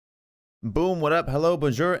Boom, what up? Hello,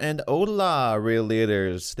 bonjour, and hola, real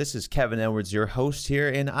leaders. This is Kevin Edwards, your host here,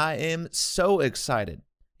 and I am so excited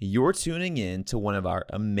you're tuning in to one of our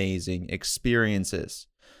amazing experiences.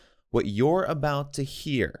 What you're about to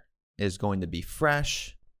hear is going to be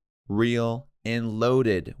fresh, real, and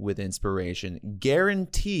loaded with inspiration,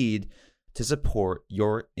 guaranteed to support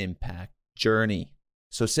your impact journey.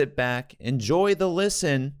 So sit back, enjoy the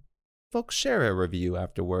listen, folks, share a review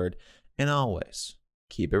afterward, and always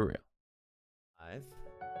keep it real. 5,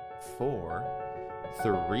 4,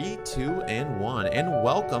 3, 2, and 1. And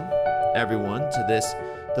welcome, everyone, to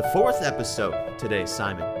the fourth episode today,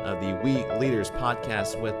 Simon, of the We Leaders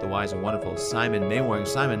podcast with the wise and wonderful Simon Maywaring.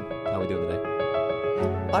 Simon, how are we doing today?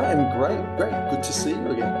 I am great. Good to see you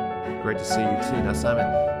again. Great to see you too. Now,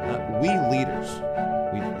 Simon, We Leaders,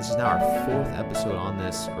 this is now our fourth episode on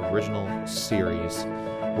this original series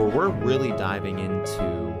where we're really diving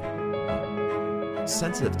into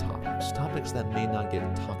sensitive topics that may not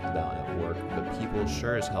get talked about at work, but people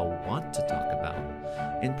sure as hell want to talk about,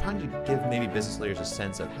 and trying to give maybe business leaders a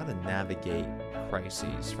sense of how to navigate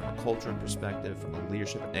crises from a cultural perspective, from a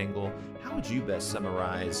leadership angle. How would you best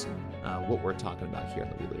summarize what we're talking about here on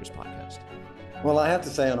the We Leaders podcast? Well, I have to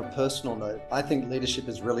say, on a personal note, I think leadership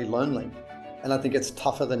is really lonely, and I think it's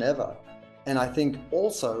tougher than ever. And I think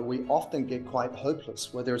also we often get quite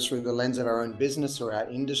hopeless, whether it's through the lens of our own business or our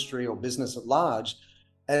industry or business at large,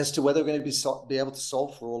 as to whether we're going to be able to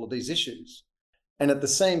solve for all of these issues. And at the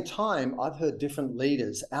same time, I've heard different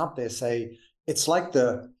leaders out there say, it's like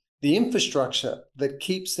the infrastructure that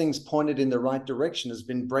keeps things pointed in the right direction has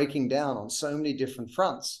been breaking down on so many different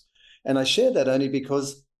fronts. And I share that only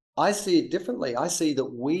because I see it differently. I see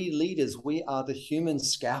that we leaders, we are the human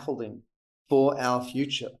scaffolding for our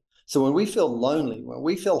future. So when we feel lonely, when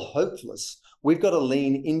we feel hopeless, we've got to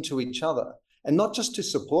lean into each other, and not just to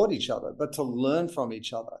support each other, but to learn from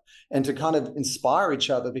each other and to kind of inspire each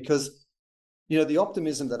other, because, you know, the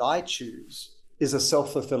optimism that I choose is a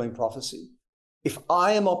self-fulfilling prophecy. If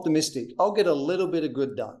I am optimistic, I'll get a little bit of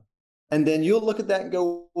good done. And then you'll look at that and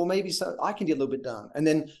go, well, maybe so I can get a little bit done. And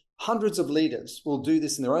then hundreds of leaders will do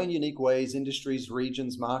this in their own unique ways, industries,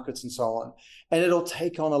 regions, markets, and so on. And it'll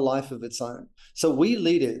take on a life of its own. So We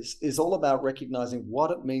Leaders is all about recognizing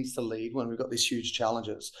what it means to lead when we've got these huge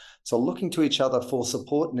challenges. So looking to each other for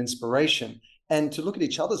support and inspiration, and to look at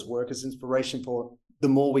each other's work as inspiration for the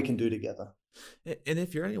more we can do together. And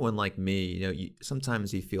if you're anyone like me, you know,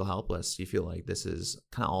 sometimes you feel helpless. You feel like this is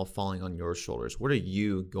kind of all falling on your shoulders. What are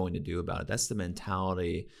you going to do about it? That's the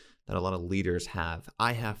mentality that a lot of leaders have.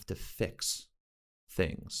 I have to fix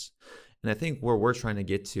things. And I think where we're trying to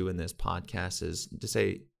get to in this podcast is to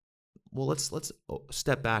say, well, let's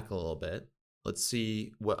step back a little bit. Let's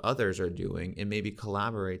see what others are doing and maybe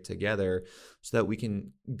collaborate together so that we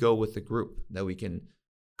can go with the group, that we can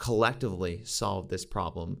collectively solve this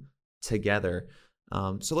problem together.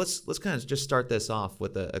 So let's kind of just start this off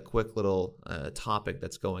with a quick little topic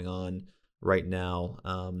that's going on right now.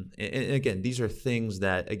 And again, these are things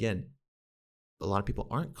that, again, a lot of people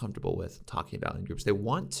aren't comfortable with talking about in groups. They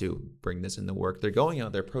want to bring this into work. They're going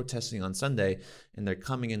out, they're protesting on Sunday, and they're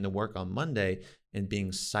coming into work on Monday and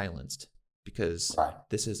being silenced because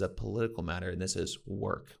This is a political matter and this is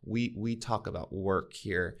work. We talk about work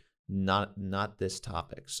here, not this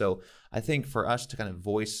topic. So I think for us to kind of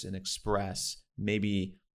voice and express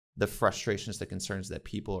maybe the frustrations, the concerns that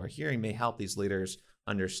people are hearing may help these leaders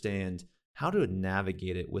understand how to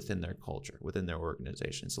navigate it within their culture, within their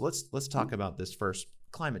organization. So let's talk about this first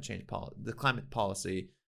climate change policy, the climate policy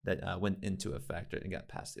that went into effect and got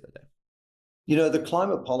passed the other day. You know, the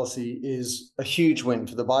climate policy is a huge win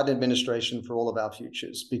for the Biden administration for all of our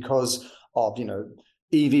futures because of, you know,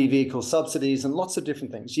 EV vehicle subsidies and lots of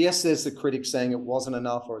different things. Yes, there's the critics saying it wasn't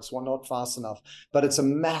enough or it's not fast enough, but it's a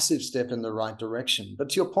massive step in the right direction. But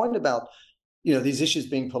to your point about, you know, these issues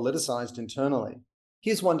being politicized internally,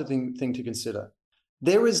 here's one thing to consider.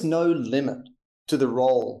 There is no limit to the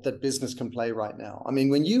role that business can play right now. I mean,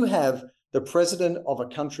 when you have the president of a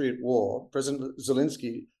country at war, President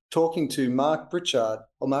Zelensky, talking to Mark Schneider,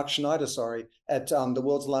 at the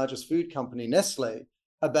world's largest food company, Nestle,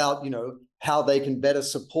 about, you know, how they can better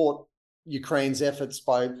support Ukraine's efforts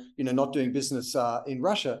by, you know, not doing business in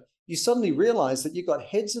Russia, you suddenly realize that you've got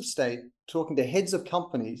heads of state talking to heads of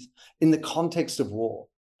companies in the context of war.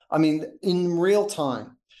 I mean, in real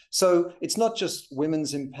time. So it's not just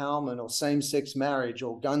women's empowerment or same-sex marriage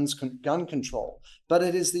or gun control, but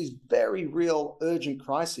it is these very real urgent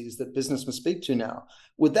crises that business must speak to now.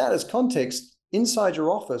 With that as context, inside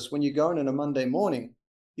your office, when you go in on a Monday morning,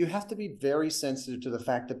 you have to be very sensitive to the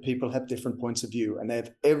fact that people have different points of view, and they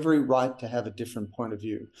have every right to have a different point of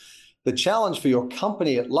view. The challenge for your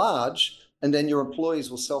company at large, and then your employees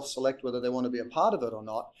will self-select whether they want to be a part of it or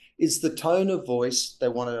not, is the tone of voice they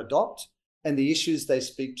want to adopt and the issues they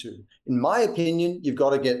speak to. In my opinion, you've got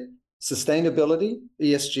to get sustainability,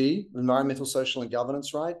 ESG, environmental, social, and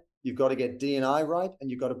governance right. You've got to get D&I right, and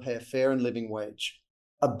you've got to pay a fair and living wage.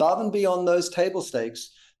 Above and beyond those table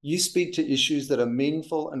stakes, you speak to issues that are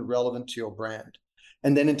meaningful and relevant to your brand.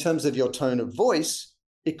 And then in terms of your tone of voice,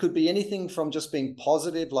 it could be anything from just being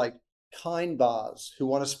positive, like kind bars who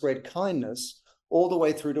want to spread kindness, all the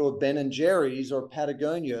way through to a Ben and Jerry's or a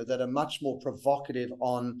Patagonia that are much more provocative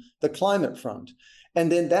on the climate front.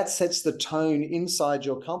 And then that sets the tone inside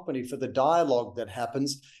your company for the dialogue that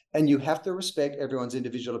happens. And you have to respect everyone's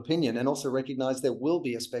individual opinion and also recognize there will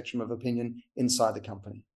be a spectrum of opinion inside the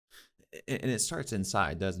company. And it starts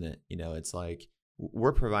inside, doesn't it? It's like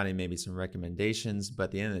we're providing maybe some recommendations, but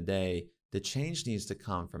at the end of the day, the change needs to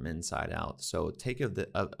come from inside out. So take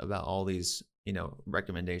about all these,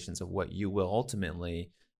 recommendations of what you will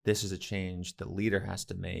ultimately, this is a change the leader has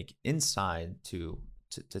to make inside to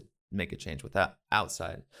make a change with that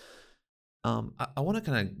outside. I want to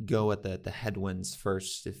kind of go at the headwinds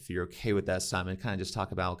first, if you're okay with that, Simon. Kind of just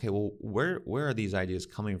talk about, okay, well, where are these ideas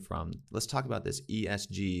coming from? Let's talk about this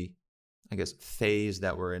ESG, I guess, phase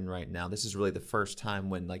that we're in right now. This is really the first time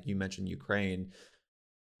when, like you mentioned, Ukraine,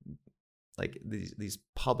 like these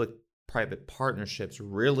public-private partnerships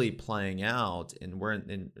really playing out, and we're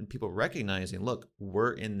in people recognizing, look,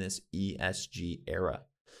 we're in this ESG era.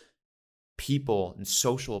 People and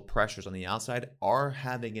social pressures on the outside are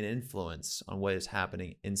having an influence on what is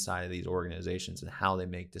happening inside of these organizations and how they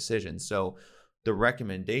make decisions. So the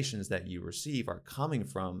recommendations that you receive are coming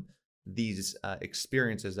from these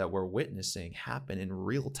experiences that we're witnessing happen in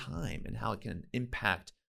real time, and how it can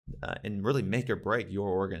impact and really make or break your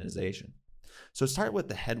organization. So start with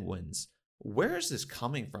the headwinds. Where is this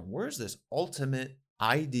coming from? Where is this ultimate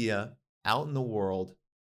idea out in the world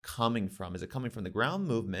coming from? Is it coming from the ground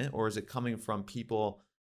movement, or is it coming from people,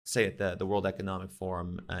 say at the World Economic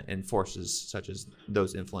Forum and forces such as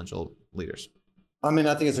those influential leaders? I mean,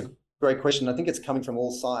 I think it's a great question. I think it's coming from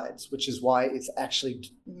all sides, which is why it's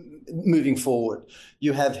actually moving forward.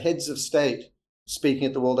 You have heads of state speaking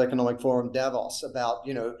at the World Economic Forum, Davos, about,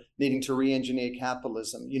 needing to re-engineer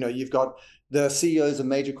capitalism. You've got the CEOs of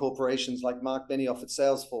major corporations like Mark Benioff at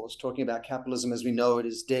Salesforce talking about capitalism as we know it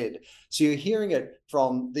is dead. So you're hearing it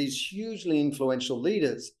from these hugely influential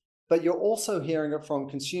leaders, but you're also hearing it from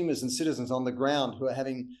consumers and citizens on the ground who are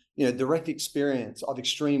having, direct experience of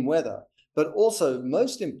extreme weather. But also,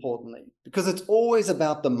 most importantly, because it's always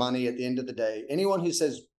about the money at the end of the day, anyone who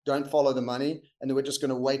says don't follow the money and that we're just going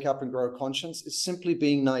to wake up and grow conscience is simply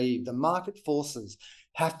being naive. The market forces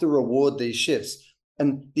have to reward these shifts.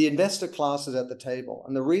 And the investor class is at the table.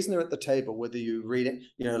 And the reason they're at the table, whether you read it,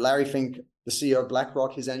 Larry Fink, the CEO of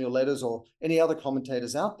BlackRock, his annual letters, or any other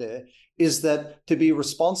commentators out there, is that to be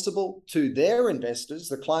responsible to their investors,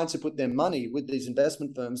 the clients who put their money with these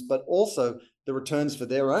investment firms, but also the returns for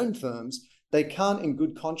their own firms, they can't in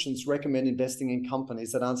good conscience recommend investing in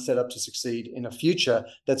companies that aren't set up to succeed in a future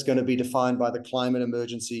that's going to be defined by the climate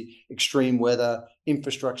emergency, extreme weather,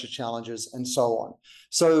 infrastructure challenges, and so on.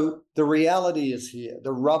 So the reality is here.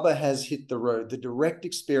 The rubber has hit the road. The direct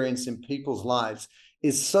experience in people's lives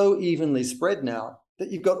is so evenly spread now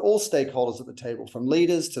that you've got all stakeholders at the table, from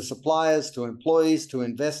leaders to suppliers to employees to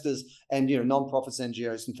investors and nonprofits,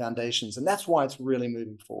 NGOs, and foundations. And that's why it's really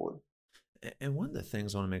moving forward. And one of the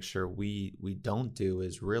things I want to make sure we don't do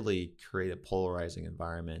is really create a polarizing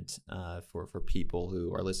environment for people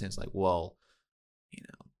who are listening. It's like, well,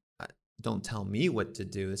 don't tell me what to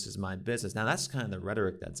do. This is my business. Now, that's kind of the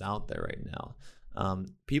rhetoric that's out there right now.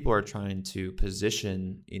 People are trying to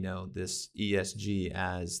position, this ESG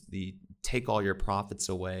as the take all your profits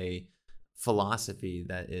away philosophy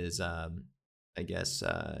that is,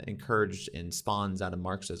 encouraged and spawns out of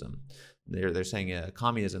Marxism. They're saying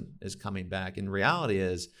communism is coming back. And reality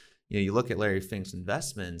is, you look at Larry Fink's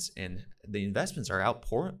investments, and the investments are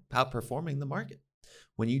outperforming the market.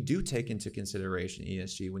 When you do take into consideration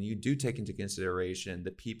ESG, when you do take into consideration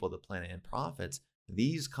the people, the planet, and profits,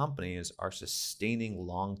 these companies are sustaining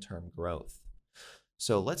long-term growth.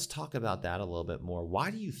 So let's talk about that a little bit more.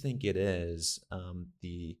 Why do you think it is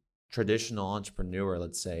the traditional entrepreneur,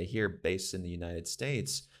 let's say, here based in the United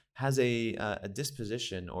States, has a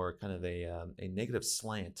disposition or kind of a negative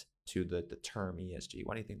slant to the term ESG?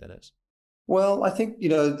 Why do you think that is? Well, I think,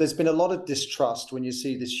 there's been a lot of distrust when you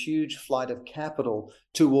see this huge flight of capital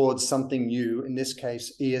towards something new, in this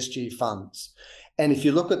case, ESG funds. And if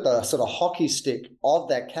you look at the sort of hockey stick of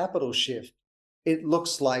that capital shift, it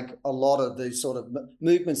looks like a lot of the sort of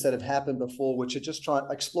movements that have happened before, which are just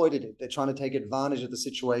exploited it. They're trying to take advantage of the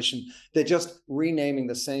situation. They're just renaming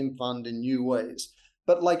the same fund in new ways.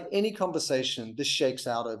 But like any conversation, this shakes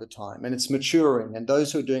out over time and it's maturing. And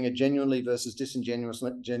those who are doing it genuinely versus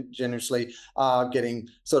disingenuously are getting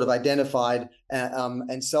sort of identified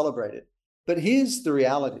and celebrated. But here's the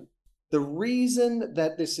reality. The reason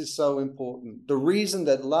that this is so important, the reason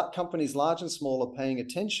that companies large and small are paying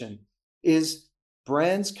attention is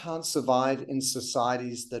brands can't survive in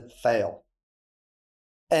societies that fail.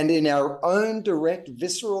 And in our own direct,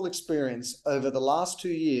 visceral experience over the last 2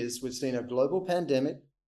 years, we've seen a global pandemic,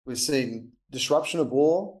 we've seen disruption of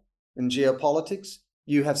war and geopolitics,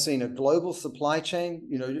 you have seen a global supply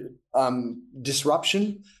chain,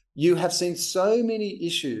 disruption. You have seen so many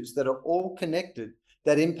issues that are all connected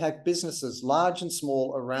that impact businesses, large and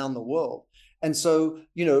small, around the world. And so,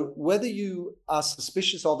 whether you are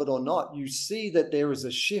suspicious of it or not, you see that there is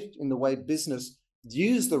a shift in the way business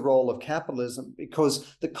views the role of capitalism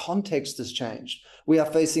because the context has changed. We are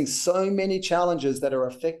facing so many challenges that are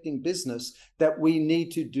affecting business that we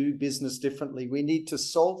need to do business differently. We need to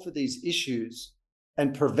solve for these issues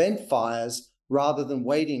and prevent fires rather than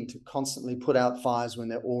waiting to constantly put out fires when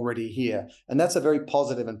they're already here. And that's a very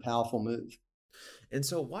positive and powerful move. And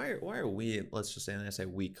so why are we, let's just say, and I say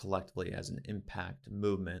we collectively as an impact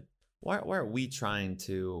movement, why are we trying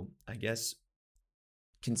to, I guess,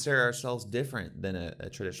 consider ourselves different than a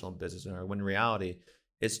traditional business owner, when in reality,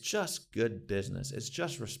 it's just good business. It's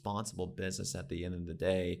just responsible business at the end of the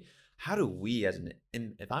day. How do we,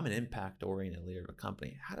 if I'm an impact-oriented leader of a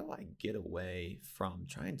company, how do I get away from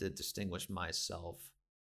trying to distinguish myself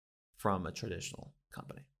from a traditional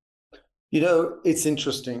company? It's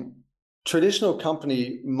interesting. Traditional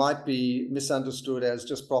company might be misunderstood as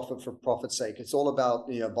just profit for profit's sake. It's all about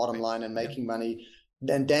bottom line and making money,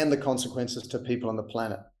 and damn the consequences to people on the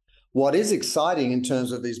planet. What is exciting in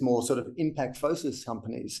terms of these more sort of impact-focused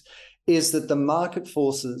companies is that the market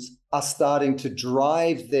forces are starting to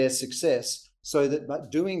drive their success so that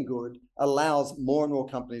doing good allows more and more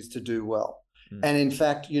companies to do well. And in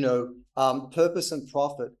fact, purpose and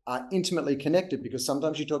profit are intimately connected, because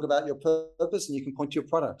sometimes you talk about your purpose and you can point to your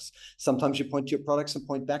products. Sometimes you point to your products and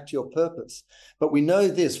point back to your purpose. But we know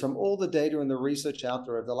this from all the data and the research out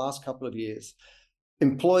there over the last couple of years.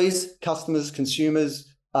 Employees, customers,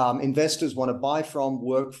 consumers, investors want to buy from,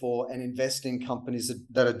 work for, and invest in companies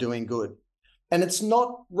that are doing good. And it's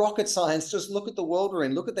not rocket science. Just look at the world we're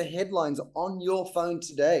in. Look at the headlines on your phone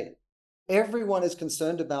today. Everyone is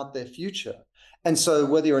concerned about their future. And so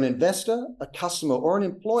whether you're an investor, a customer, or an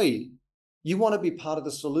employee, you want to be part of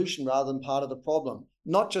the solution rather than part of the problem.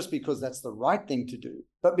 Not just because that's the right thing to do,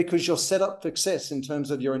 but because you're set up for success in terms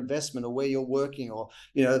of your investment or where you're working or,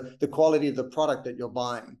 the quality of the product that you're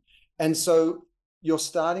buying. And so you're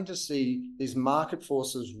starting to see these market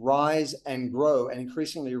forces rise and grow and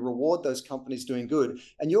increasingly reward those companies doing good.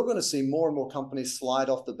 And you're going to see more and more companies slide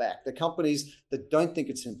off the back. The companies that don't think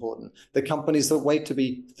it's important, the companies that wait to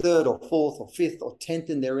be third or fourth or fifth or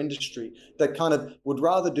 10th in their industry, that kind of would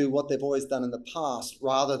rather do what they've always done in the past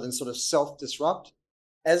rather than sort of self-disrupt.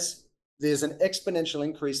 As there's an exponential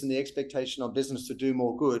increase in the expectation on business to do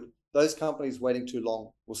more good, those companies waiting too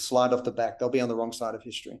long will slide off the back. They'll be on the wrong side of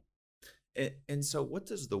history. And so what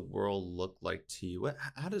does the world look like to you?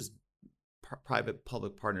 How does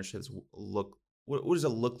private-public partnerships look? What does it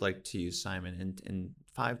look like to you, Simon, in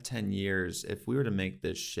 5-10 years, if we were to make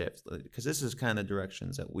this shift? Because this is kind of the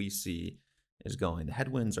directions that we see is going. The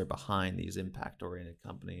headwinds are behind these impact-oriented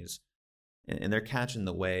companies, and they're catching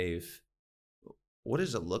the wave. What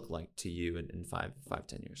does it look like to you in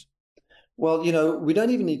 5-10 years? Well, we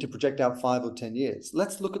don't even need to project out 5 or 10 years.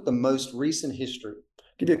 Let's look at the most recent history.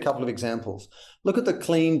 Give you a couple of examples. Look at the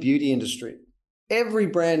clean beauty industry. Every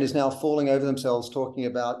brand is now falling over themselves talking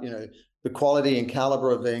about, the quality and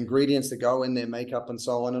caliber of their ingredients that go in their makeup and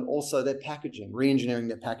so on, and also their packaging, re-engineering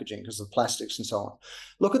their packaging because of plastics and so on.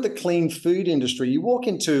 Look at the clean food industry. You walk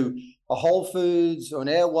into a Whole Foods or an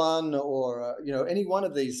Erewhon or, any one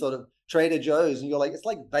of these sort of Trader Joe's, and you're like, it's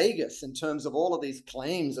like Vegas in terms of all of these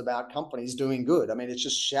claims about companies doing good. I mean, it's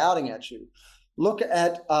just shouting at you. Look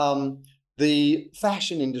at the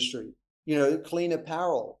fashion industry, clean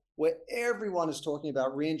apparel, where everyone is talking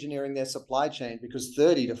about re-engineering their supply chain because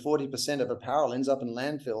 30 to 40% of apparel ends up in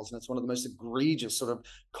landfills. And it's one of the most egregious sort of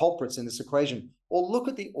culprits in this equation. Or look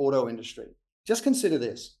at the auto industry. Just consider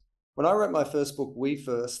this. When I wrote my first book, We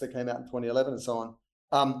First, that came out in 2011 and so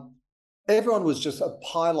on, everyone was just a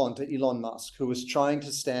pylon to Elon Musk, who was trying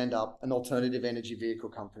to stand up an alternative energy vehicle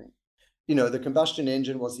company. The combustion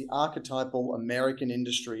engine was the archetypal American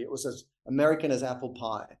industry. It was as American as apple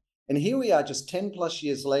pie. And here we are just 10 plus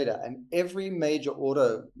years later, and every major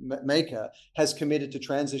auto maker has committed to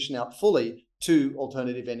transition out fully to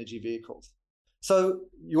alternative energy vehicles. So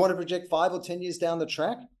you want to project 5 or 10 years down the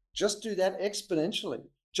track? Just do that exponentially.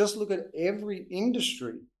 Just look at every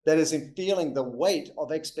industry that is feeling the weight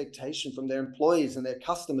of expectation from their employees and their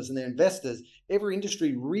customers and their investors. Every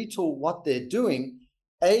industry retool what they're doing,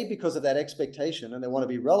 A, because of that expectation and they want to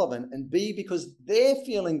be relevant, and B, because they're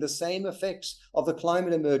feeling the same effects of the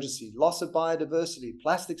climate emergency, loss of biodiversity,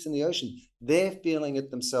 plastics in the ocean. They're feeling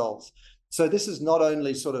it themselves. So this is not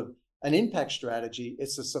only sort of an impact strategy,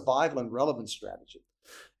 it's a survival and relevance strategy.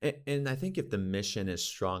 And I think if the mission is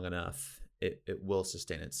strong enough, it will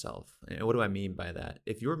sustain itself. And what do I mean by that?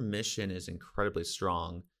 If your mission is incredibly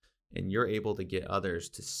strong and you're able to get others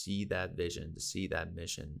to see that vision, to see that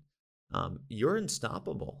mission, you're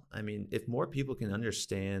unstoppable. I mean, if more people can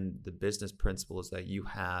understand the business principles that you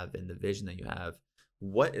have and the vision that you have,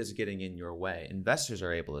 what is getting in your way? Investors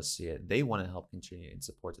are able to see it. They want to help continue and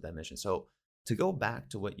support to that mission. So to go back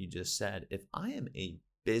to what you just said, if I am a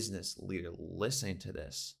business leader listening to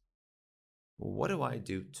this, what do I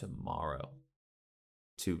do tomorrow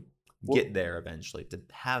to get there eventually, to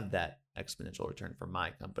have that exponential return for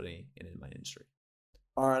my company and in my industry?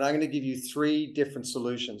 All right, I'm going to give you 3 different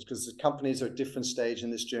solutions because the companies are at different stage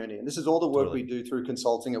in this journey. And this is all the work we do through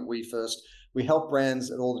consulting at WeFirst. We help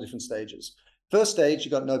brands at all the different stages. First stage,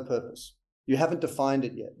 you got no purpose. You haven't defined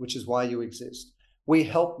it yet, which is why you exist. We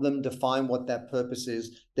help them define what that purpose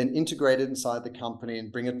is, then integrate it inside the company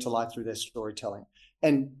and bring it to life through their storytelling.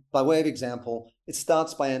 And by way of example, it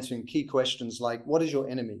starts by answering key questions like, what is your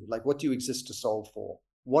enemy? Like, what do you exist to solve for?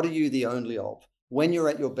 What are you the only of? When you're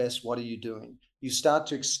at your best, what are you doing? You start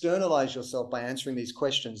to externalize yourself by answering these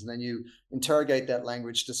questions, and then you interrogate that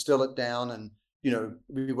language, distill it down. And,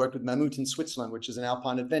 we worked with Mammut in Switzerland, which is an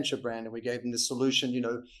alpine adventure brand, and we gave them this solution,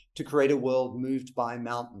 to create a world moved by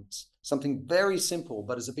mountains. Something very simple,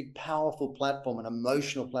 but is a big, powerful platform, an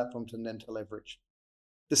emotional platform to them to leverage.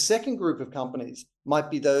 The second group of companies might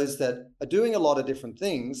be those that are doing a lot of different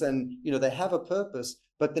things and, they have a purpose,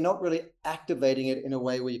 but they're not really activating it in a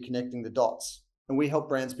way where you're connecting the dots. And we help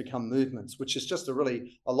brands become movements, which is just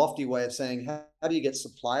a lofty way of saying, how do you get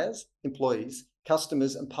suppliers, employees,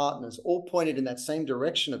 customers, and partners all pointed in that same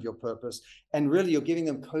direction of your purpose? And really, you're giving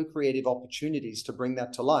them co-creative opportunities to bring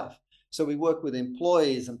that to life. So we work with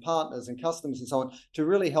employees and partners and customers and so on to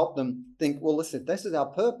really help them think, well, listen, if this is our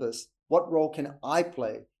purpose, what role can I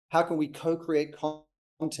play? How can we co-create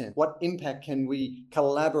content? What impact can we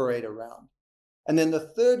collaborate around? And then the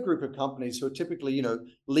third group of companies who are typically,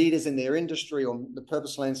 leaders in their industry or the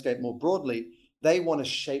purpose landscape more broadly, they want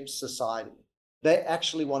to shape society. They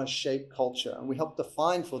actually want to shape culture. And we help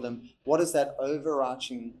define for them what is that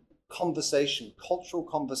overarching conversation, cultural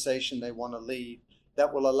conversation they want to lead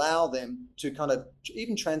that will allow them to kind of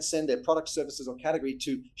even transcend their product, services, or category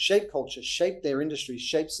to shape culture, shape their industry,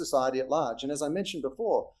 shape society at large. And as I mentioned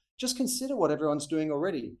before, just consider what everyone's doing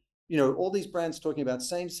already. All these brands talking about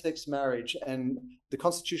same-sex marriage and the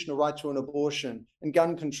constitutional right to an abortion and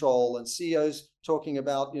gun control, and CEOs talking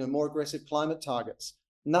about, more aggressive climate targets.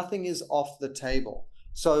 Nothing is off the table.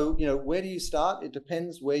 So, where do you start? It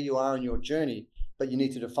depends where you are in your journey, but you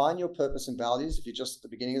need to define your purpose and values if you're just at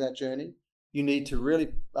the beginning of that journey. You need to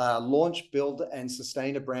really launch, build, and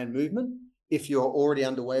sustain a brand movement if you're already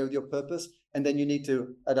underway with your purpose. And then you need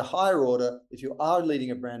to, at a higher order, if you are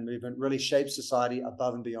leading a brand movement, really shape society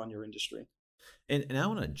above and beyond your industry. And I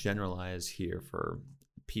want to generalize here for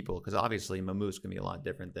people, because obviously Mammut's going to be a lot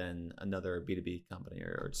different than another B2B company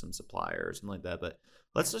or some supplier or something like that. But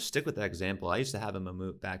let's just stick with that example. I used to have a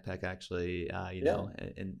Mammut backpack actually,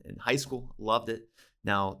 in high school. Loved it.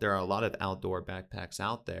 Now, there are a lot of outdoor backpacks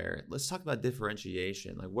out there. Let's talk about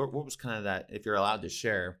differentiation. Like, what was kind of that, if you're allowed to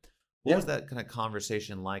share, what was that kind of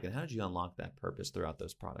conversation like, and how did you unlock that purpose throughout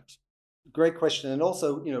those products? Great question. And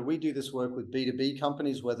also, we do this work with B2B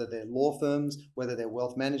companies, whether they're law firms, whether they're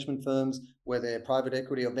wealth management firms, whether they're private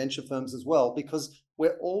equity or venture firms as well, because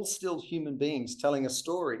we're all still human beings telling a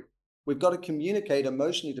story. We've got to communicate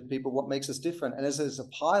emotionally to people what makes us different. And as there's a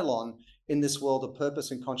pylon in this world of purpose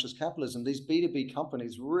and conscious capitalism, these B2B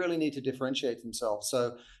companies really need to differentiate themselves.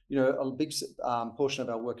 So, a big portion of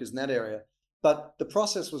our work is in that area. But the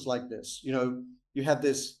process was like this. You have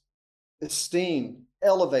this esteemed,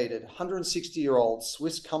 elevated, 160-year-old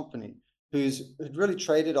Swiss company who's really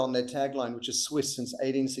traded on their tagline, which is Swiss since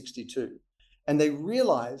 1862. And they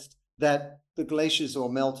realized that the glaciers were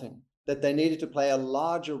melting, that they needed to play a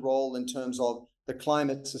larger role in terms of the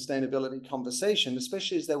climate sustainability conversation,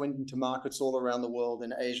 especially as they went into markets all around the world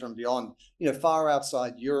in Asia and beyond, far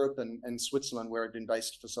outside Europe and Switzerland, where it had been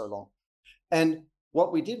based for so long. And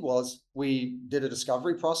What we did was we did a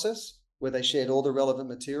discovery process where they shared all the relevant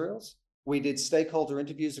materials. We did stakeholder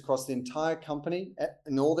interviews across the entire company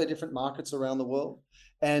in all their different markets around the world.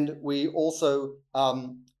 And we also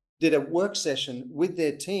did a work session with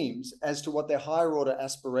their teams as to what their higher order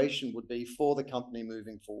aspiration would be for the company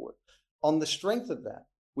moving forward. On the strength of that,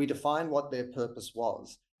 we defined what their purpose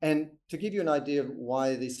was. And to give you an idea of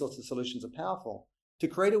why these sorts of solutions are powerful, to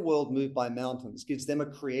create a world moved by mountains gives them a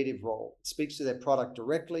creative role. It speaks to their product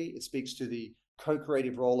directly. It speaks to the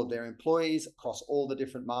co-creative role of their employees across all the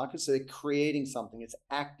different markets. So they're creating something, it's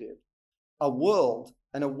active. A world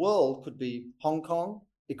could be Hong Kong,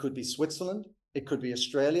 it could be Switzerland, it could be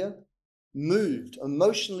Australia, moved,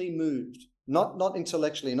 emotionally moved, not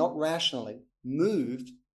intellectually, not rationally, moved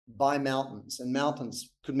by mountains. And mountains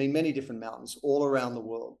could mean many different mountains all around the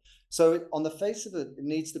world. So on the face of it, it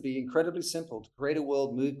needs to be incredibly simple to create a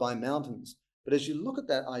world moved by mountains. But as you look at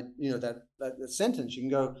that, that sentence, you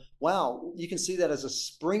can go, wow, you can see that as a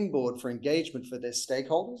springboard for engagement for their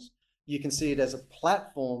stakeholders. You can see it as a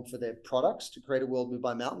platform for their products to create a world moved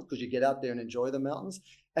by mountains, because you get out there and enjoy the mountains.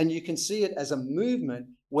 And you can see it as a movement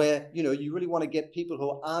where, you really want to get people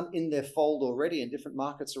who aren't in their fold already in different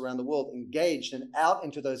markets around the world engaged and out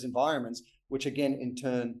into those environments, which again, in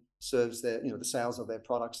turn, serves their, the sales of their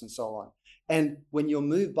products and so on. And when you're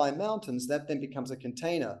moved by mountains, that then becomes a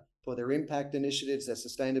container for their impact initiatives, their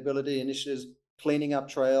sustainability initiatives, cleaning up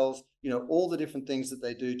trails, all the different things that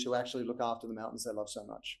they do to actually look after the mountains they love so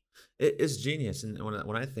much. It's genius. And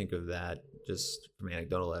when I think of that, just from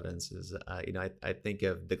anecdotal evidence, is, I think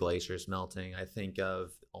of the glaciers melting. I think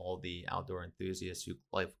of all the outdoor enthusiasts who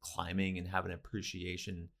like climbing and have an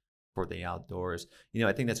appreciation for the outdoors.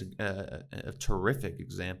 I think that's a terrific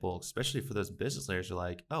example, especially for those business leaders who are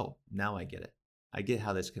like, oh, now I get it. I get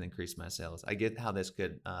how this can increase my sales. I get how this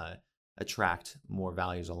could attract more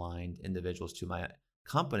values aligned individuals to my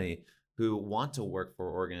company who want to work for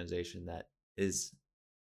an organization that is,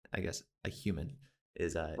 I guess, a human,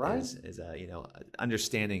 is right? is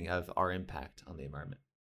understanding of our impact on the environment.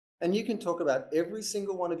 And you can talk about every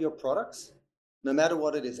single one of your products, no matter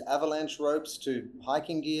what it is, avalanche ropes to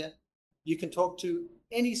hiking gear. You can talk to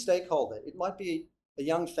any stakeholder. It might be a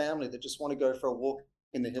young family that just want to go for a walk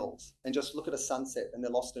in the hills and just look at a sunset and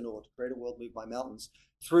they're lost in awe to create a world moved by mountains,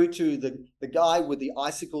 through to the guy with the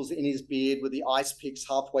icicles in his beard with the ice picks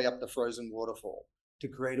halfway up the frozen waterfall to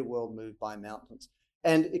create a world moved by mountains.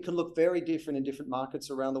 And it can look very different in different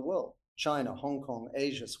markets around the world. China, Hong Kong,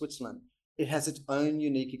 Asia, Switzerland. It has its own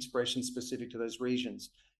unique expression specific to those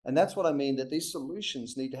regions. And that's what I mean, that these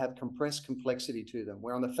solutions need to have compressed complexity to them,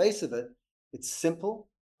 where on the face of it, it's simple,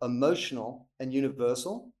 emotional, and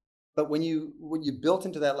universal. But when you built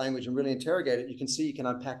into that language and really interrogate it, you can see you can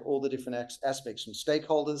unpack all the different aspects, from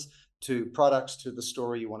stakeholders to products to the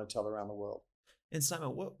story you want to tell around the world. And Simon,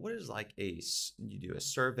 what is like you do a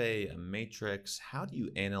survey, a matrix? How do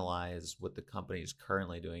you analyze what the company is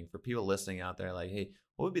currently doing for people listening out there? Like, hey,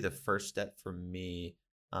 what would be the first step for me?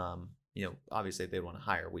 Obviously they want to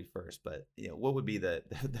hire we first, but what would be the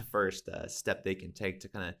first step they can take to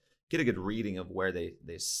kind of get a good reading of where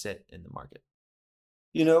they sit in the market?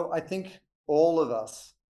 I think all of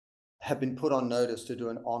us have been put on notice to do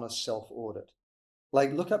an honest self-audit.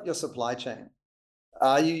 Like, look up your supply chain.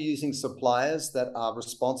 Are you using suppliers that are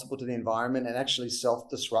responsible to the environment and actually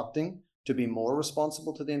self-disrupting to be more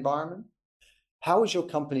responsible to the environment? How is your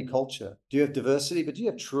company culture? Do you have diversity, but do you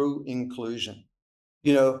have true inclusion?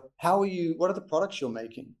 What are the products you're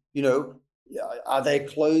making? Are they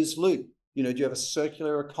closed loop? Do you have a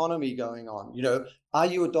circular economy going on? Are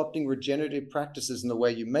you adopting regenerative practices in the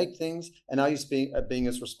way you make things? And are you being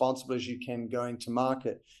as responsible as you can going to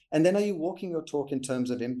market? And then are you walking your talk in terms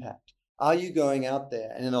of impact? Are you going out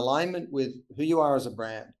there and in alignment with who you are as a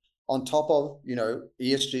brand, on top of,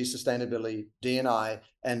 ESG, sustainability, D&I,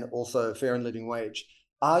 and also fair and living wage?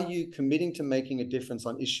 Are you committing to making a difference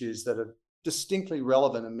on issues that are distinctly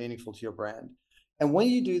relevant and meaningful to your brand? And when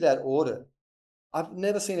you do that audit, I've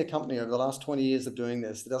never seen a company over the last 20 years of doing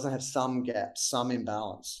this that doesn't have some gaps, some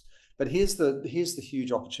imbalance. But here's the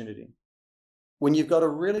huge opportunity. When you've got a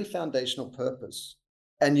really foundational purpose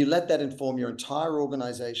and you let that inform your entire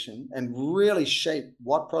organization and really shape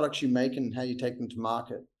what products you make and how you take them to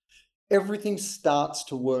market, everything starts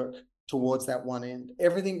to work towards that one end.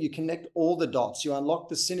 Everything, you connect all the dots, you unlock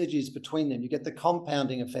the synergies between them, you get the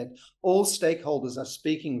compounding effect. All stakeholders are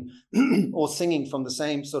speaking or singing from the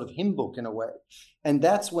same sort of hymn book in a way. And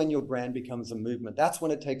that's when your brand becomes a movement. That's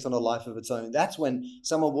when it takes on a life of its own. That's when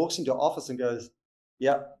someone walks into your office and goes,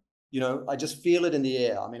 yeah, I just feel it in the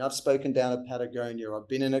air. I mean, I've spoken down at Patagonia, I've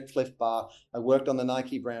been in a Cliff Bar, I worked on the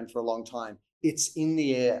Nike brand for a long time. It's in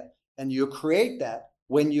the air. And you create that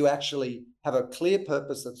when you actually have a clear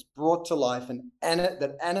purpose that's brought to life and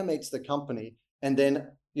that animates the company. And then,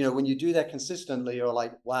 when you do that consistently, you're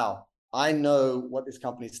like, wow, I know what this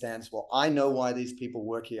company stands for. I know why these people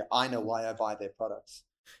work here. I know why I buy their products.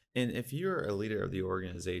 And if you're a leader of the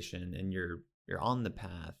organization and you're on the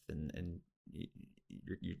path and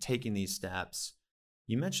you're taking these steps,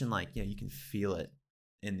 you mentioned like, you can feel it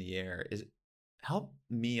in the air. Help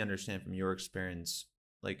me understand from your experience,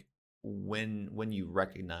 like when you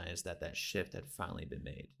recognize that shift had finally been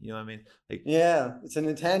made. You know what I mean? Like, yeah, it's an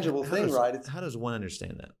intangible thing, right? How does one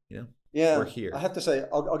understand that? Yeah, we're here. I have to say,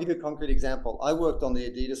 I'll give you a concrete example. I worked on the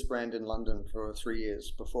Adidas brand in London for 3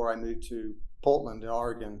 years before I moved to Portland,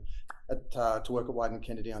 Oregon, to work at Wieden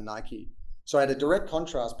Kennedy on Nike. So I had a direct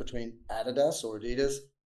contrast between Adidas or Adidas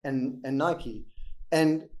and Nike.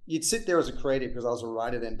 And you'd sit there as a creative, because I was a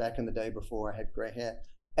writer then back in the day before I had gray hair.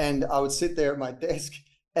 And I would sit there at my desk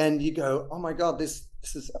and you go, oh my God, this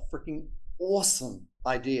is a freaking awesome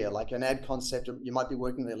idea, like an ad concept. You might be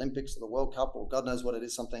working the Olympics or the World Cup or God knows what it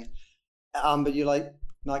is, something. But you're like,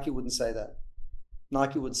 Nike wouldn't say that.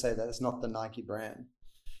 Nike wouldn't say that. It's not the Nike brand.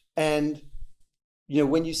 And,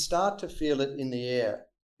 when you start to feel it in the air,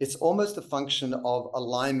 it's almost a function of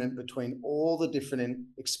alignment between all the different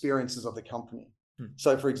experiences of the company.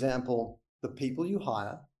 So, for example, the people you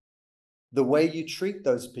hire, the way you treat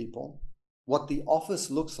those people, what the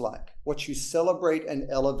office looks like, what you celebrate and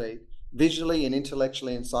elevate visually and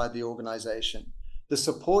intellectually inside the organization, the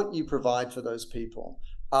support you provide for those people,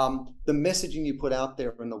 the messaging you put out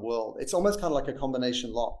there in the world. It's almost kind of like a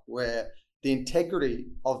combination lock where the integrity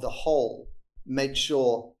of the whole makes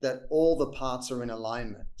sure that all the parts are in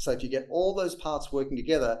alignment. So if you get all those parts working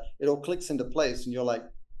together, it all clicks into place and you're like,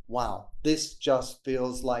 wow, this just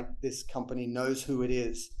feels like this company knows who it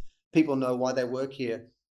is. People know why they work here.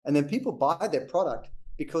 And then people buy their product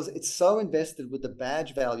because it's so invested with the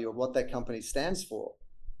badge value of what that company stands for,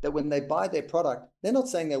 that when they buy their product, they're not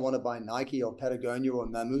saying they want to buy Nike or Patagonia or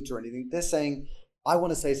Mammut or anything. They're saying, I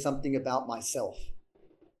want to say something about myself.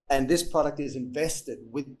 And this product is invested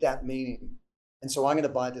with that meaning. And so I'm going to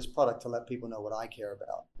buy this product to let people know what I care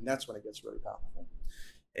about. And that's when it gets really powerful.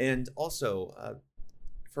 And also,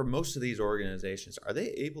 for most of these organizations, are they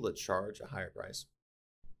able to charge a higher price?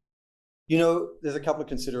 There's a couple of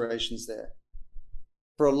considerations there.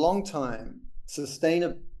 For a long time,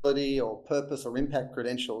 sustainability or purpose or impact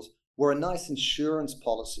credentials were a nice insurance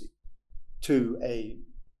policy to a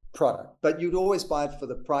product, but you'd always buy it for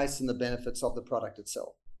the price and the benefits of the product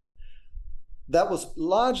itself. That was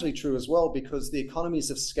largely true as well because the economies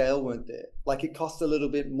of scale weren't there. Like it cost a little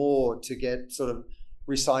bit more to get sort of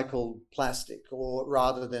recycled plastic or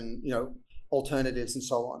rather than, alternatives and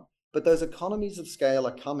so on. But those economies of scale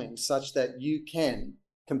are coming such that you can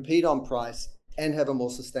compete on price and have a more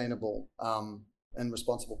sustainable and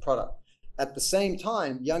responsible product. At the same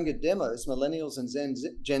time, younger demos, millennials and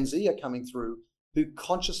Gen Z are coming through who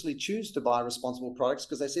consciously choose to buy responsible products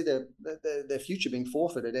because they see their future being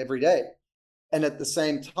forfeited every day. And at the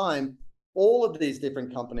same time, all of these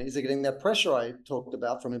different companies are getting that pressure I talked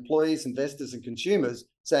about from employees, investors, and consumers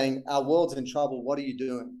saying, our world's in trouble, what are you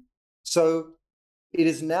doing? So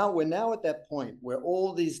we're now at that point where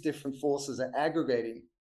all these different forces are aggregating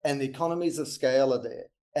and the economies of scale are there.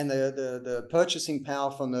 And the purchasing power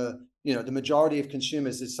from the majority of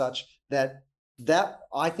consumers is such that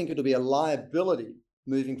I think it'll be a liability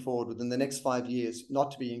moving forward within the next 5 years, not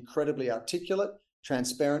to be incredibly articulate,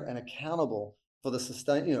 transparent, and accountable for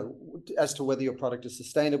the as to whether your product is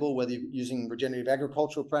sustainable, whether you're using regenerative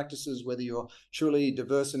agricultural practices, whether you're truly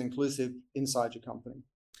diverse and inclusive inside your company.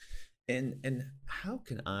 And how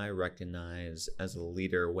can I recognize as a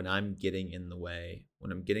leader when I'm getting in the way,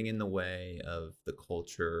 of the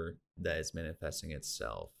culture that is manifesting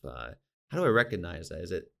itself? How do I recognize that?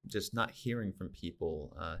 Is it just not hearing from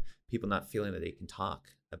people, people not feeling that they can talk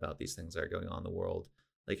about these things that are going on in the world?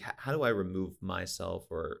 Like, how do I remove myself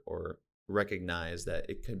or recognize that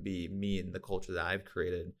it could be me and the culture that I've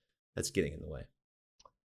created that's getting in the way?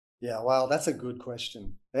 Yeah, well, that's a good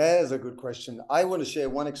question. That is a good question. I want to share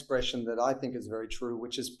one expression that I think is very true,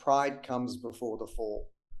 which is pride comes before the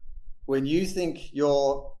fall. When you think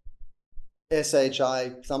your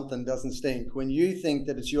SHI something doesn't stink, when you think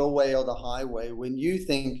that it's your way or the highway, when you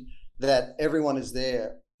think that everyone is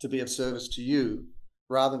there to be of service to you,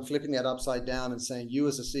 rather than flipping that upside down and saying you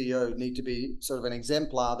as a CEO need to be sort of an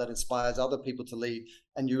exemplar that inspires other people to lead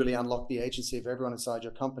and you really unlock the agency of everyone inside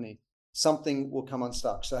your company, something will come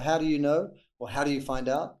unstuck. So how do you know? Or how do you find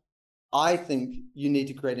out? I think you need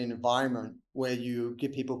to create an environment where you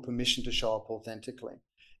give people permission to show up authentically.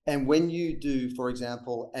 And when you do, for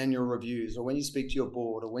example, annual reviews, or when you speak to your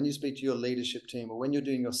board, or when you speak to your leadership team, or when you're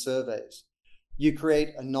doing your surveys, you create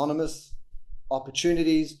anonymous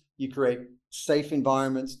opportunities, you create safe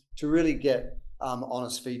environments to really get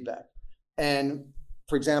honest feedback. And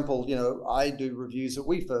for example, I do reviews at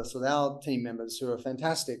WeFirst with our team members who are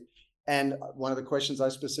fantastic. And one of the questions I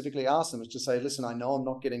specifically ask them is to say, listen, I know I'm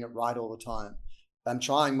not getting it right all the time. I'm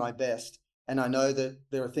trying my best. And I know that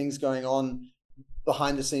there are things going on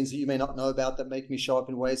behind the scenes that you may not know about that make me show up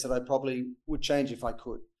in ways that I probably would change if I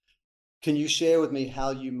could. Can you share with me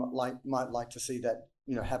how you might like to see that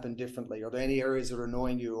happen differently? Are there any areas that are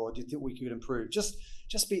annoying you, or do you think we could improve? Just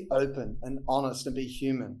be open and honest and be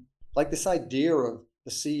human. Like this idea of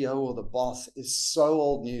the CEO or the boss is so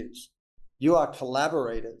old news. You are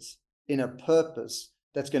collaborators in a purpose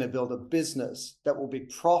that's going to build a business that will be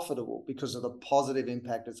profitable because of the positive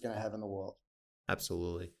impact it's going to have in the world.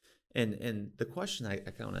 Absolutely. And the question I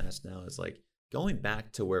kind of want to ask now is like going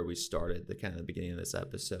back to where we started, the kind of the beginning of this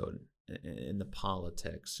episode, in the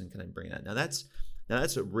politics and kind of bring that. Now that's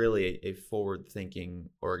really a forward-thinking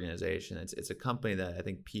organization. It's a company that I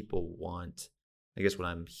think people want. I guess what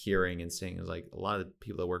I'm hearing and seeing is like a lot of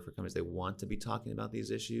people that work for companies, they want to be talking about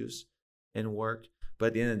these issues in work. But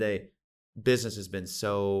at the end of the day, business has been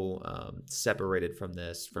so separated from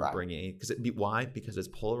this, from Right. bringing, why? Because it's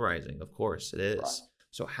polarizing. Of course it is. Right.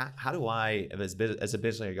 So how do I, as a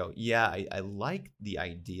business leader, go, yeah, I like the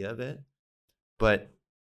idea of it, but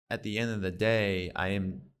at the end of the day, I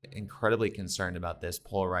am incredibly concerned about this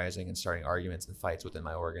polarizing and starting arguments and fights within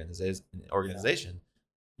my organization.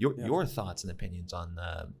 Your thoughts and opinions on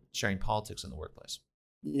sharing politics in the workplace?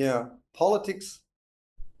 Yeah, politics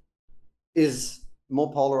is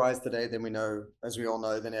more polarized today than we know, as we all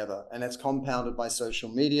know, than ever. And that's compounded by social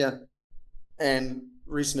media and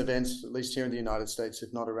recent events, at least here in the United States,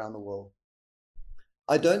 if not around the world.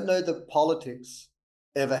 I don't know that politics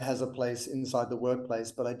ever has a place inside the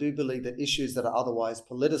workplace, but I do believe that issues that are otherwise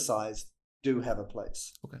politicized do have a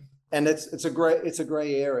place. Okay. And it's a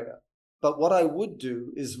gray area. But what I would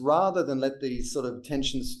do is, rather than let these sort of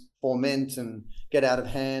tensions foment and get out of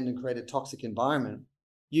hand and create a toxic environment,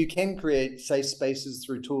 you can create safe spaces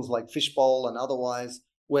through tools like Fishbowl and otherwise,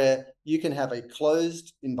 where you can have a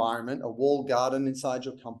closed environment, a walled garden inside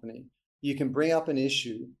your company. You can bring up an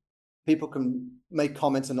issue. People can make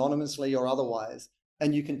comments anonymously or otherwise,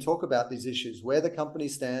 and you can talk about these issues, where the company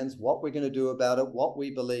stands, what we're going to do about it, what we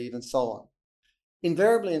believe, and so on.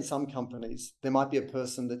 Invariably, in some companies, there might be a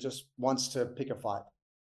person that just wants to pick a fight.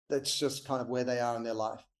 That's just kind of where they are in their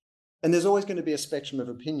life. And there's always going to be a spectrum of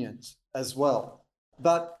opinions as well.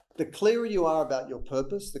 But the clearer you are about your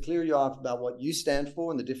purpose, the clearer you are about what you stand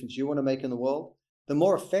for and the difference you want to make in the world, the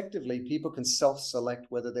more effectively people can self-select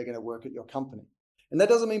whether they're going to work at your company. And that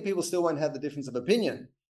doesn't mean people still won't have the difference of opinion,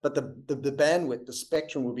 but the bandwidth, the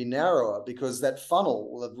spectrum will be narrower, because that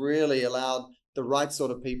funnel will have really allowed the right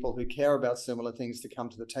sort of people who care about similar things to come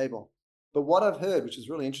to the table. But what I've heard, which is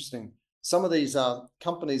really interesting, some of these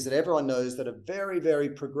companies that everyone knows that are very, very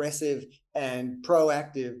progressive and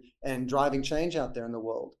proactive and driving change out there in the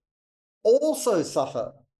world also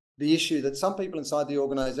suffer the issue that some people inside the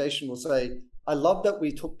organization will say, I love that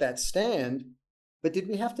we took that stand, but did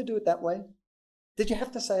we have to do it that way? Did you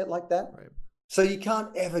have to say it like that? Right. So you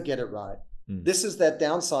can't ever get it right. This is that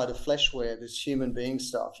downside of fleshware, this human being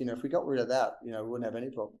stuff. If we got rid of that, we wouldn't have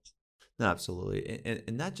any problems. No, absolutely.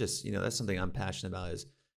 And not just, that's something I'm passionate about is,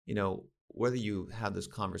 whether you have those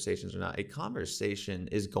conversations or not, a conversation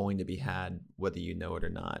is going to be had whether you know it or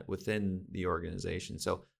not within the organization.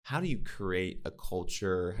 So how do you create a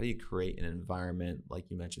culture? How do you create an environment, like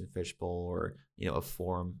you mentioned, Fishbowl, or, a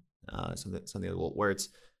forum, something where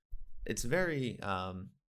it's very,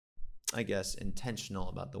 I guess, intentional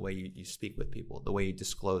about the way you speak with people, the way you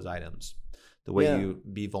disclose items, the way you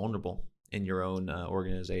be vulnerable in your own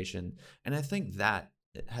organization. And I think that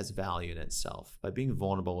has value in itself by being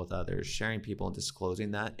vulnerable with others, sharing people and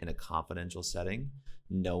disclosing that in a confidential setting,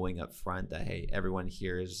 knowing up front that, hey, everyone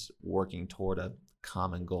here is working toward a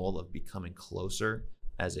common goal of becoming closer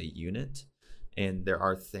as a unit. And there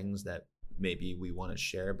are things that maybe we want to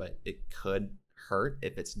share, but it could hurt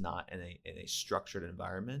if it's not in a structured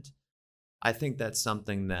environment. I think that's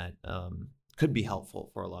something that could be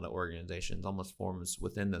helpful for a lot of organizations, almost forms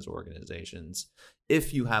within those organizations,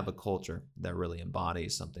 if you have a culture that really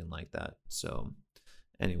embodies something like that. So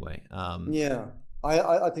anyway.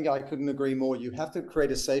 I think I couldn't agree more. You have to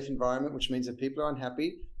create a safe environment, which means if people are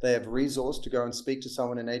unhappy, they have resource to go and speak to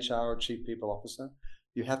someone in HR or chief people officer.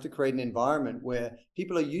 You have to create an environment where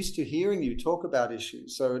people are used to hearing you talk about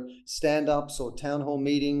issues. So stand-ups or town hall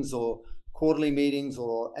meetings or quarterly meetings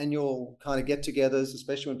or annual kind of get-togethers,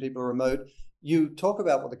 especially when people are remote, you talk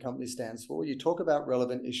about what the company stands for, you talk about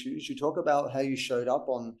relevant issues, you talk about how you showed up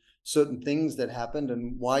on certain things that happened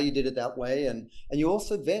and why you did it that way, and you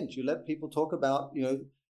also vent. You let people talk about,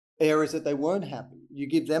 areas that they weren't happy. You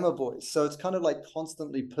give them a voice. So it's kind of like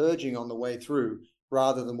constantly purging on the way through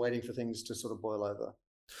rather than waiting for things to sort of boil over.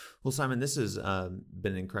 Well, Simon, this has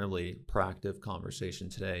been an incredibly proactive conversation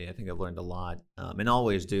today. I think I've learned a lot, and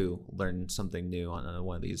always do learn something new on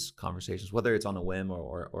one of these conversations, whether it's on a whim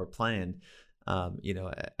or planned.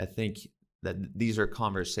 I think that these are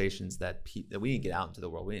conversations that we need to get out into the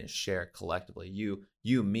world. We need to share collectively.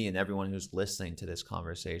 You, me, and everyone who's listening to this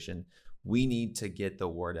conversation. We need to get the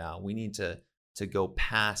word out. We need to go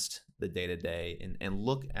past the day-to-day and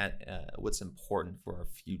look at what's important for our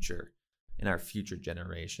future and our future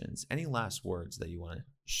generations. Any last words that you want to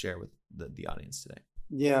share with the audience today?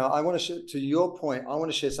 Yeah, I want to share, to your point, I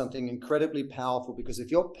want to share something incredibly powerful, because if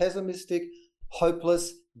you're pessimistic,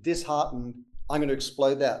 hopeless, disheartened, I'm going to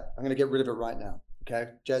explode that. I'm going to get rid of it right now. Okay,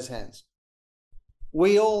 jazz hands.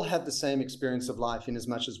 We all have the same experience of life in as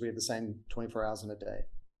much as we have the same 24 hours in a day.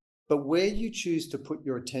 But where you choose to put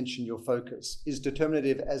your attention, your focus, is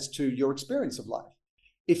determinative as to your experience of life.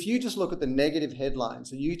 If you just look at the negative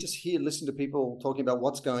headlines and you just listen to people talking about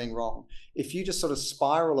what's going wrong, if you just sort of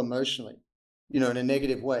spiral emotionally, in a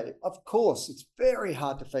negative way, of course, it's very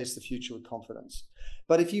hard to face the future with confidence.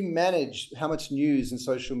 But if you manage how much news and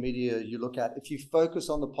social media you look at, if you focus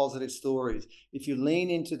on the positive stories, if you lean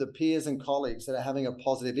into the peers and colleagues that are having a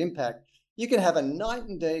positive impact, you can have a night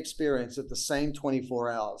and day experience at the same 24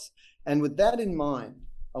 hours. And with that in mind,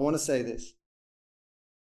 I want to say this.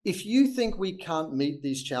 If you think we can't meet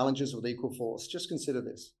these challenges with equal force, just consider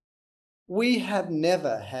this. We have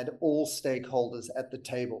never had all stakeholders at the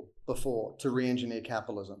table before to re-engineer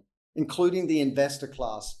capitalism, including the investor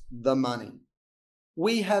class, the money.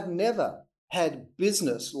 We have never had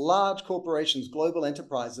business, large corporations, global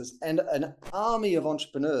enterprises, and an army of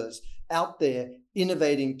entrepreneurs out there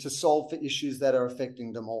innovating to solve for issues that are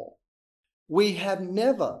affecting them all. We have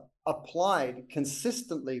never applied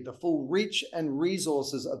consistently the full reach and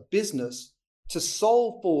resources of business to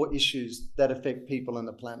solve for issues that affect people and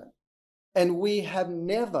the planet. And we have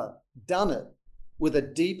never done it with a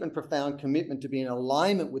deep and profound commitment to be in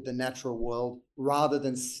alignment with the natural world rather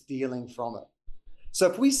than stealing from it. So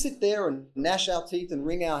if we sit there and gnash our teeth and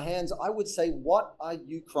wring our hands, I would say, what are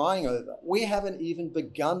you crying over? We haven't even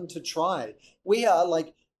begun to try. We are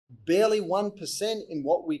like barely 1% in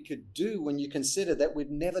what we could do when you consider that we've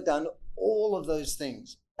never done all of those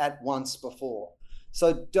things at once before.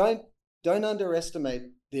 So don't underestimate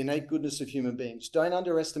the innate goodness of human beings. Don't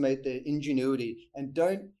underestimate their ingenuity, and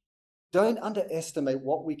don't underestimate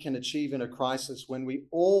what we can achieve in a crisis when we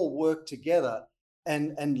all work together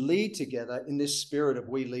and lead together in this spirit of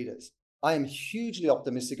we leaders. I am hugely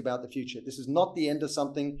optimistic about the future. This is not the end of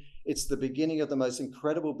something. It's the beginning of the most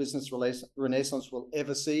incredible business renaissance we'll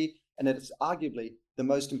ever see. And it's arguably the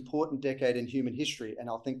most important decade in human history. And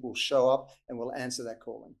I think we'll show up and we'll answer that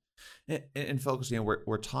calling. And folks,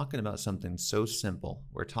 we're talking about something so simple.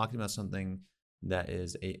 We're talking about something that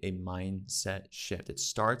is a mindset shift. It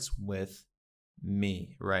starts with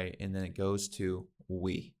me, right? And then it goes to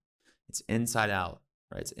we. It's inside out,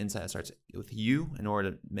 right? It's inside. It starts with you in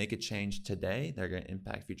order to make a change today. They're going to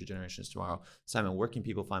impact future generations tomorrow. Simon, where can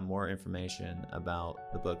people find more information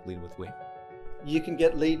about the book Lead with We? You can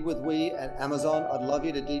get Lead with We at Amazon. I'd love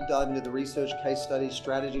you to deep dive into the research, case studies,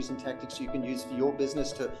 strategies, and tactics you can use for your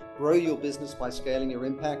business to grow your business by scaling your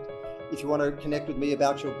impact. If you want to connect with me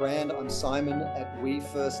about your brand, I'm Simon at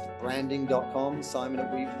WeFirstBranding.com, Simon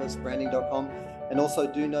at WeFirstBranding.com. And also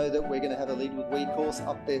do know that we're going to have a Lead with We course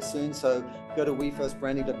up there soon. So go to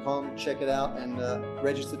WeFirstBranding.com, check it out, and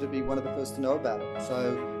register to be one of the first to know about it.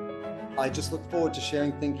 So I just look forward to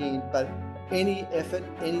sharing thinking, but any effort,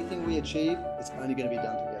 anything we achieve, it's only going to be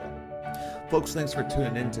done together. Folks, thanks for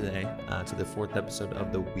tuning in today to the 4th episode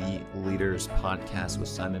of the We Leaders podcast with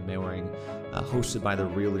Simon Maywaring, hosted by the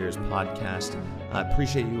Real Leaders podcast. I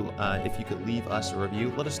appreciate you if you could leave us a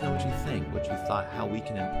review. Let us know what you think, what you thought, how we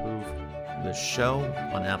can improve the show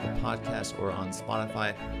on Apple Podcasts or on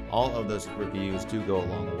Spotify. All of those reviews do go a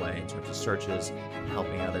long way in terms of searches and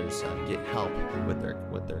helping others get help with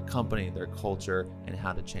their company, their culture, and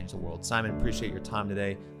how to change the world. Simon, appreciate your time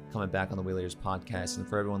today coming back on the We Leaders podcast. And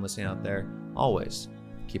for everyone listening out there, always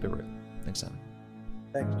keep it real. Thanks, Simon.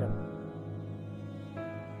 Thanks, John.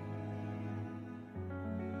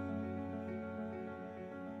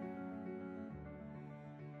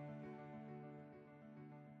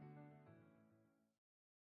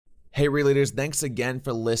 Hey, Real-Leaders, thanks again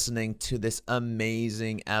for listening to this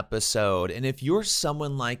amazing episode. And if you're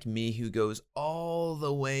someone like me who goes all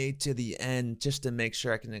the way to the end just to make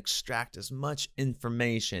sure I can extract as much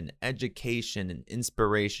information, education, and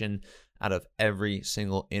inspiration out of every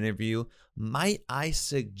single interview, might I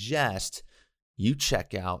suggest you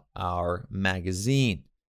check out our magazine.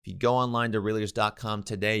 If you go online to realleaders.com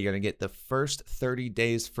today, you're going to get the first 30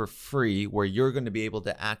 days for free, where you're going to be able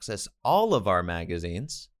to access all of our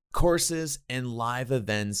magazines, courses, and live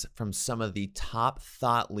events from some of the top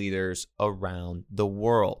thought leaders around the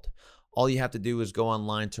world. All you have to do is go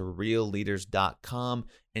online to realleaders.com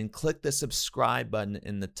and click the subscribe button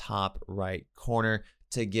in the top right corner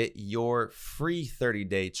to get your free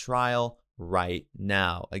 30-day trial right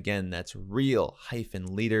now. Again, that's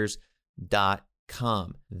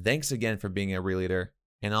real-leaders.com. Thanks again for being a Real Leader,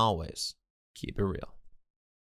 and always keep it real.